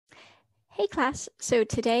Hey class, so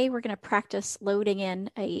today we're going to practice loading in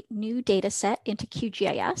a new data set into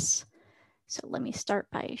QGIS. So let me start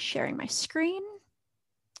by sharing my screen.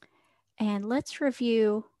 And let's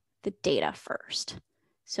review the data first.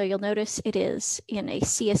 So you'll notice it is in a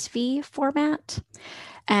CSV format.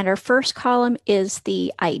 And our first column is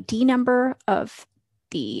the ID number of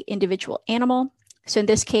the individual animal. So in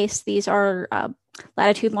this case, these are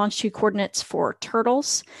latitude, longitude coordinates for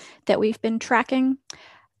turtles that we've been tracking.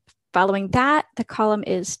 Following that, the column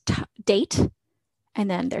is date, and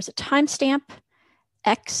then there's a timestamp,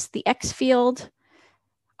 X, the X field,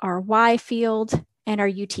 our Y field, and our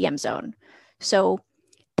UTM zone. So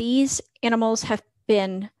these animals have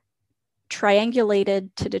been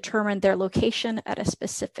triangulated to determine their location at a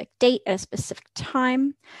specific date, at a specific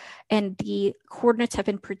time, and the coordinates have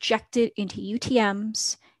been projected into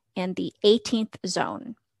UTMs in the 18th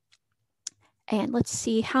zone. And let's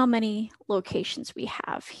see how many locations we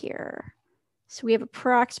have here. So we have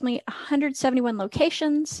approximately 171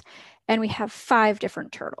 locations, and we have 5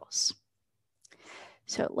 different turtles.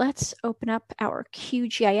 So let's open up our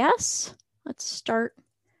QGIS. Let's start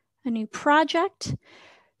a new project.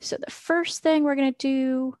 So the first thing we're going to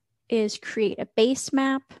do is create a base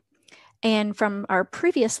map. And from our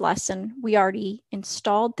previous lesson, we already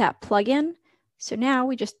installed that plugin. So now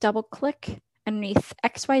we just double click underneath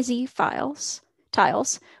XYZ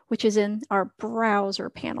tiles, which is in our browser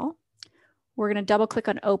panel. We're going to double click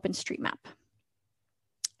on OpenStreetMap.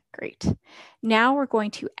 Great. Now we're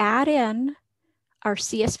going to add in our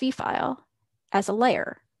CSV file as a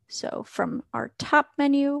layer. So from our top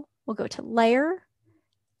menu, we'll go to Layer,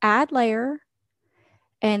 Add Layer,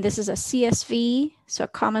 and this is a CSV, so a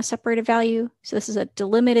comma separated value. So this is a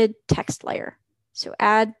delimited text layer. So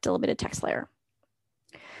add delimited text layer.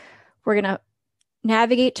 We're going to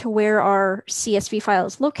navigate to where our CSV file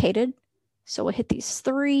is located. So we'll hit these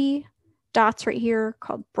 3 dots right here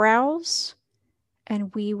called Browse,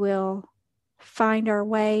 and we will find our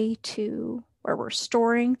way to where we're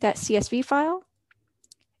storing that CSV file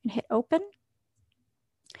and hit Open.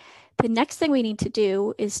 The next thing we need to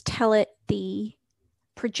do is tell it the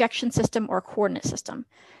projection system or coordinate system.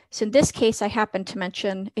 So in this case, I happen to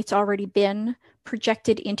mention it's already been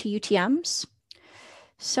projected into UTMs.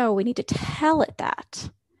 So we need to tell it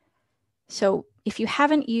that. So if you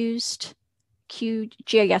haven't used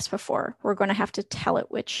QGIS before, we're going to have to tell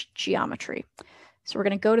it which geometry. So we're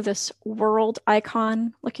going to go to this world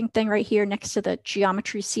icon looking thing right here next to the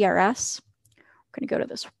geometry CRS. We're going to go to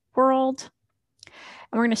this world,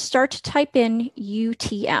 and we're going to start to type in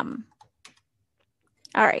UTM.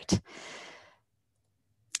 All right.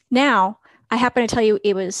 Now, I happen to tell you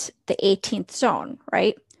it was the 18th zone,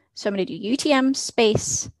 right? So I'm going to do UTM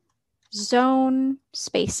space zone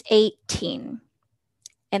space 18.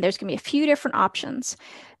 And there's going to be a few different options.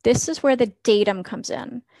 This is where the datum comes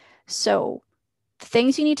in. So the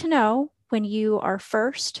things you need to know when you are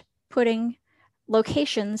first putting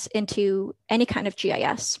locations into any kind of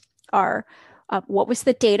GIS are what was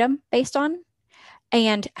the datum based on,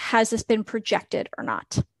 and has this been projected or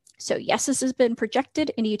not? So yes, this has been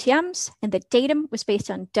projected into UTMs, and the datum was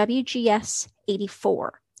based on WGS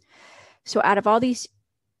 84. So out of all these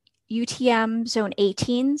UTM zone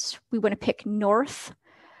 18s, we want to pick north.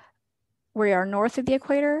 We are north of the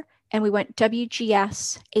equator, and we want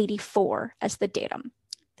WGS 84 as the datum.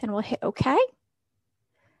 Then we'll hit OK,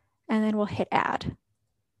 and then we'll hit Add.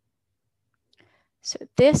 So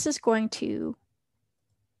this is going to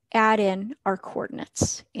add in our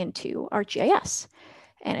coordinates into our GIS,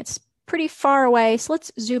 and it's pretty far away, so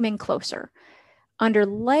let's zoom in closer. Under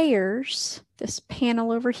Layers, this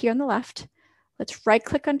panel over here on the left, let's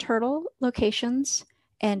right-click on Turtle Locations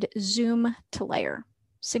and Zoom to Layer.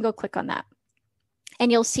 Single click on that.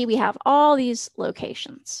 And you'll see we have all these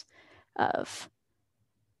locations of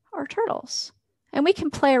our turtles. And we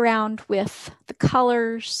can play around with the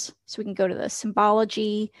colors. So we can go to the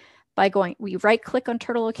symbology by going, we right-click on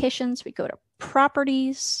Turtle Locations, we go to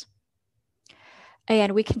Properties,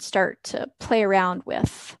 and we can start to play around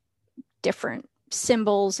with different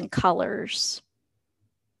symbols and colors,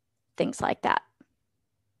 things like that.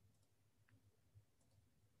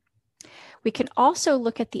 We can also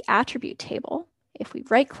look at the attribute table. If we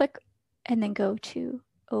right-click and then go to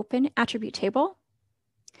Open Attribute Table,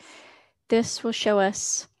 this will show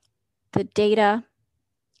us the data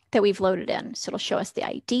that we've loaded in. So it'll show us the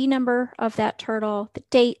ID number of that turtle, the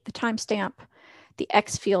date, the timestamp, the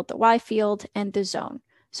X field, the Y field, and the zone.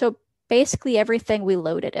 So basically everything we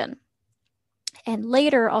loaded in. And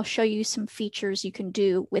later I'll show you some features you can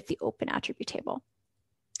do with the Open Attribute Table.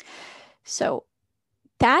 So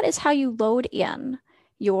that is how you load in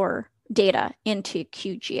your data into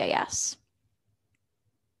QGIS.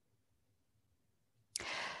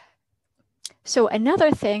 So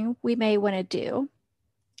another thing we may want to do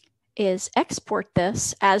is export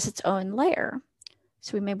this as its own layer.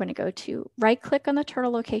 So we may want to go to right-click on the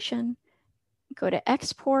turtle location, go to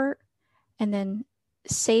export, and then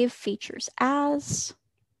save features as,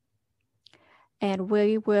 and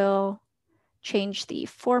we will change the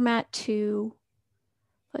format to,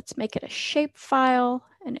 let's make it a shapefile,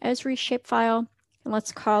 an Esri shapefile, and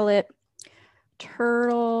let's call it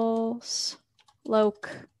turtles loc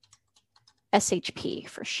SHP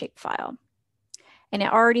for shapefile. And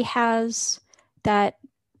it already has that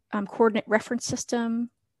coordinate reference system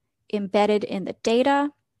embedded in the data.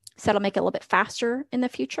 So that'll make it a little bit faster in the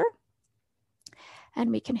future.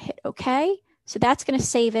 And we can hit OK. So that's going to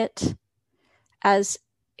save it as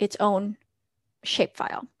its own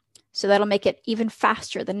shapefile. So that'll make it even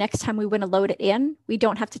faster. The next time we want to load it in, we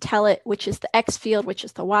don't have to tell it which is the X field, which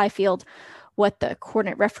is the Y field, what the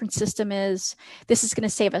coordinate reference system is. This is going to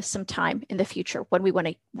save us some time in the future when we want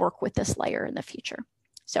to work with this layer in the future.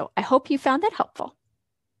 So I hope you found that helpful.